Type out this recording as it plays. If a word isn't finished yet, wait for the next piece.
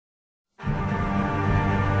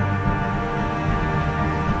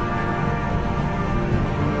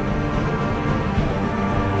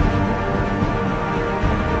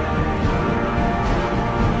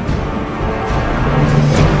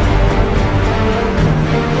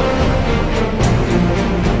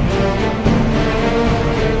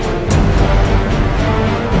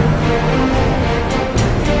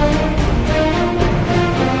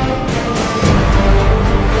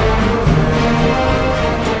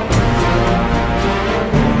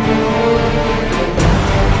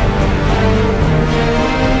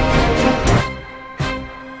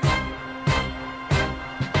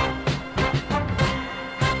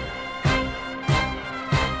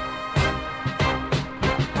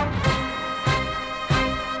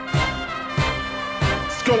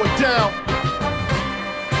It's going down.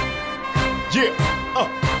 Yeah.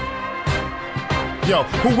 Yo,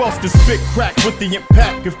 who else can spit crack with the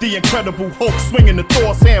impact if the Incredible Hulk swinging the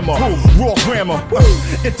Thor's hammer? Raw grammar,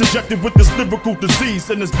 interjected with this lyrical disease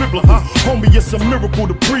and this biblical. Homie, it's a miracle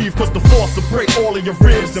to breathe, cause the force will break all of your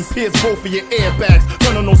ribs and pierce both of your airbags.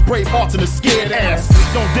 Running those brave hearts in a scared ass.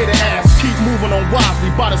 Don't dare to ask, keep moving on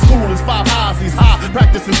wisely. By the school is 5 highs, he's high,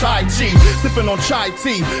 practicing Tai Chi, sipping on chai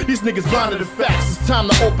tea. These niggas blinded to facts, it's time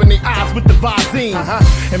to open their eyes with the Visine.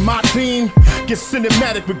 And my team gets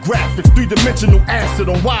cinematic with graphics, 3-dimensional acid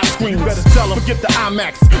on widescreen. You better tell them, forget the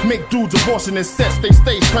IMAX, make dudes abortion in sets. They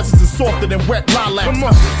stage presence is softer than wet lilacs.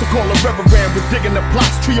 So call a reverend, we're digging the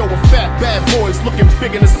plots. Trio of fat bad boys looking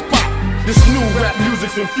big in the spot. This new rap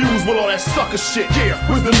music's infused with all that sucker shit. Yeah,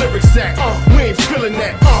 where's the lyrics at? We ain't feeling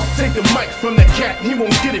that. Take the mic from the cat, he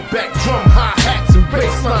won't get it back. Drum, hi-hats, and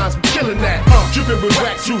bass lines, we killing that. Dripping with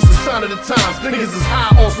wax juice, the sign of the times. Niggas is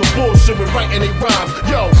high on some bullshit with writing they rhymes.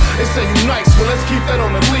 Yo, they say you nice, well let's keep that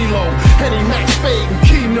on the Lilo. Henny, Max, Spade, and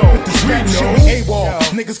Keno. With this rap shit AWOL,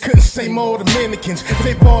 niggas couldn't say more to mannequins.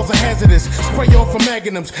 They balls are hazardous, spray off for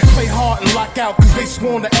magnums. Play hard and lock out, cause they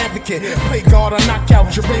sworn to advocate. Play guard or knock out,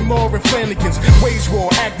 Jermaine Moore and Flanagans. Wage war,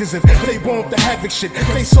 act as if they want the havoc shit.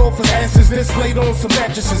 They sold for asses, this laid on some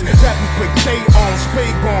mattresses. Rapping quick, they on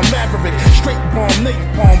spade bomb, maverick. Straight bomb,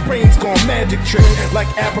 napalm, brains gone magic trick. Like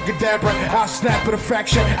abracadabra, I'll snap it a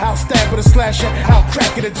fracture. I'll stab it a slasher. I'll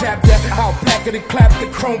crack it a jab that. I'll pack it and clap the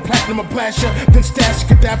chrome platinum a blasher. Then stash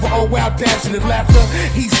cadaver, oh wow, dashing and laughter.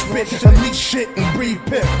 He spit, unleash shit and breathe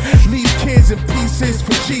pip. Leave kids in pieces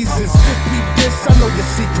for Jesus. Beat this, I know your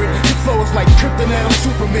secret. Your flow is like kryptonite on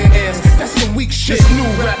Superman ass. That's some weak shit. This new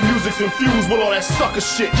rap music's infused with all that sucker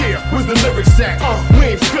shit. Yeah, where's the lyrics at? We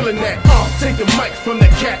ain't feeling that. Take the mic from the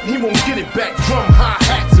cat, he won't get it back. Drum,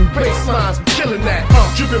 hi-hats, and bass lines, we killing that.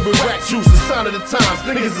 Dripping with wax juice, the sign of the times.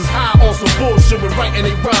 Niggas is high on some bullshit with writing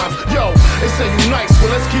they rhymes. Yo, they say you nice, well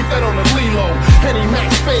let's keep that on the Lilo. Henny,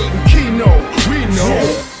 Max, Spade, and Keno, we know.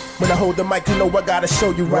 When I hold the mic, you know I gotta show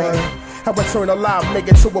you right. How I turn a live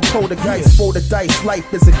nigga to a poltergeist. Roll the dice,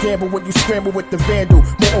 life is a gamble when you scramble with the vandal.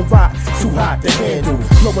 More rock, too hot to handle.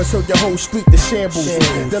 No one's heard your whole street to shambles.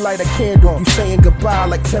 They light a candle, you saying goodbye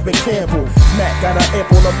like Tevin Campbell. Mac got an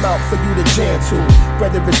ample amount for you to jam to.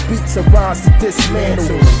 Whether it's beats or rhymes to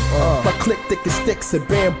dismantle. My click thick as sticks of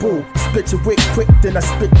bamboo. Split your wig quick, then I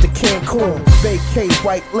spit the Cancun. Vacay,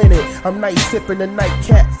 white linen, I'm night sipping the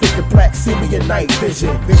nightcap. Fit the black, see me at night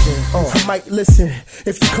vision. I might listen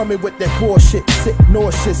if you coming with that bullshit, sick,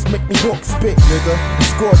 nauseous, make me walk spit, nigga.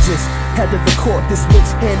 It's gorgeous. Had to record this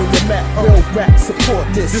mix, handle your map, real rap, support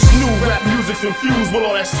this. This new rap music's infused with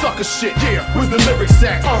all that sucker shit. Yeah, where's the lyrics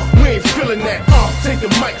at? We ain't feeling that. Take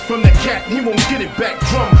the mic from the cat, he won't get it back.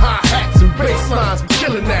 Drum, hi-hats, and bass lines, we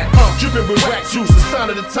killing that. Dripping with wax juice, the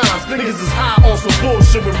sign of the times. Niggas is high on some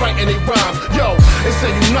bullshit with writing they rhymes. Yo, they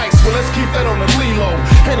say you nice, well let's keep that on the Lilo.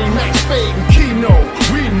 Henny, Max, Spade, and Keno,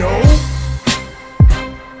 we know.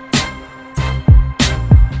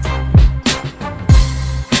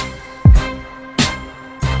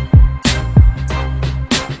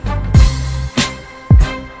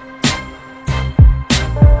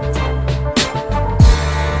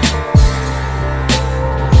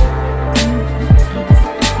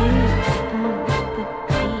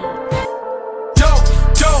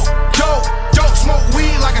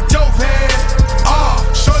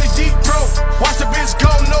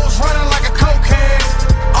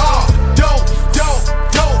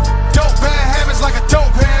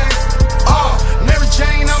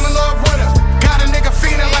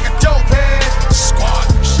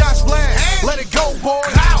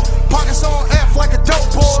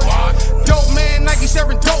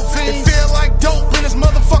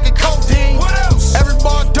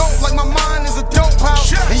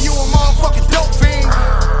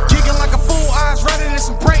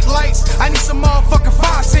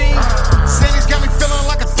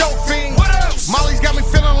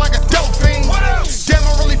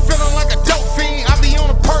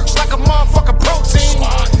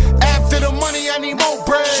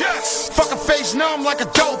 Numb like a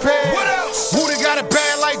dope head. What else? Woody got it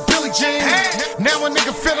bad like Billie Jean. Now a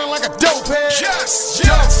nigga feeling like a dope head.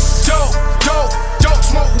 Dope,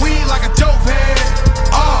 smoke weed like a dope head.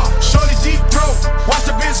 Shorty deep throat, watch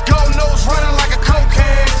the bitch go nose running like a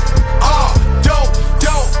cokehead. Dope,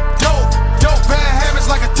 bad habits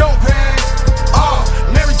like a dope head.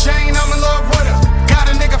 Mary Jane, I'm in love with her. Got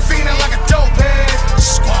a nigga feeling like a dope head.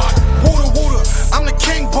 Squad, Wooda, I'm the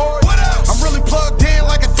king boy. What else? I'm really plugged in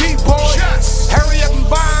like a deep boy. Hurry up and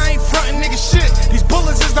buy, I ain't frontin' nigga shit. These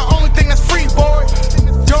bullets is the only thing that's free, boy.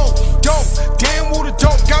 Dope.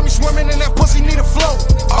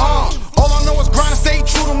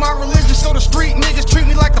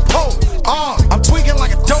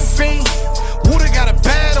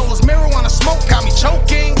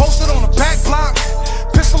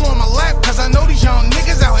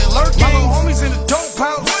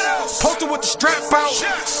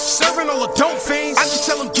 serving all the dope fiends. I just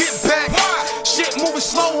tell them get back. Shit moving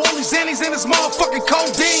slow, all these annies in this motherfucking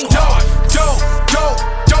codeine.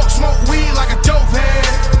 Dope, smoke weed like a dope head.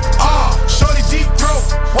 Shorty deep throat,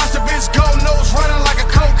 watch the bitch go, nose running like a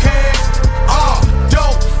cokehead.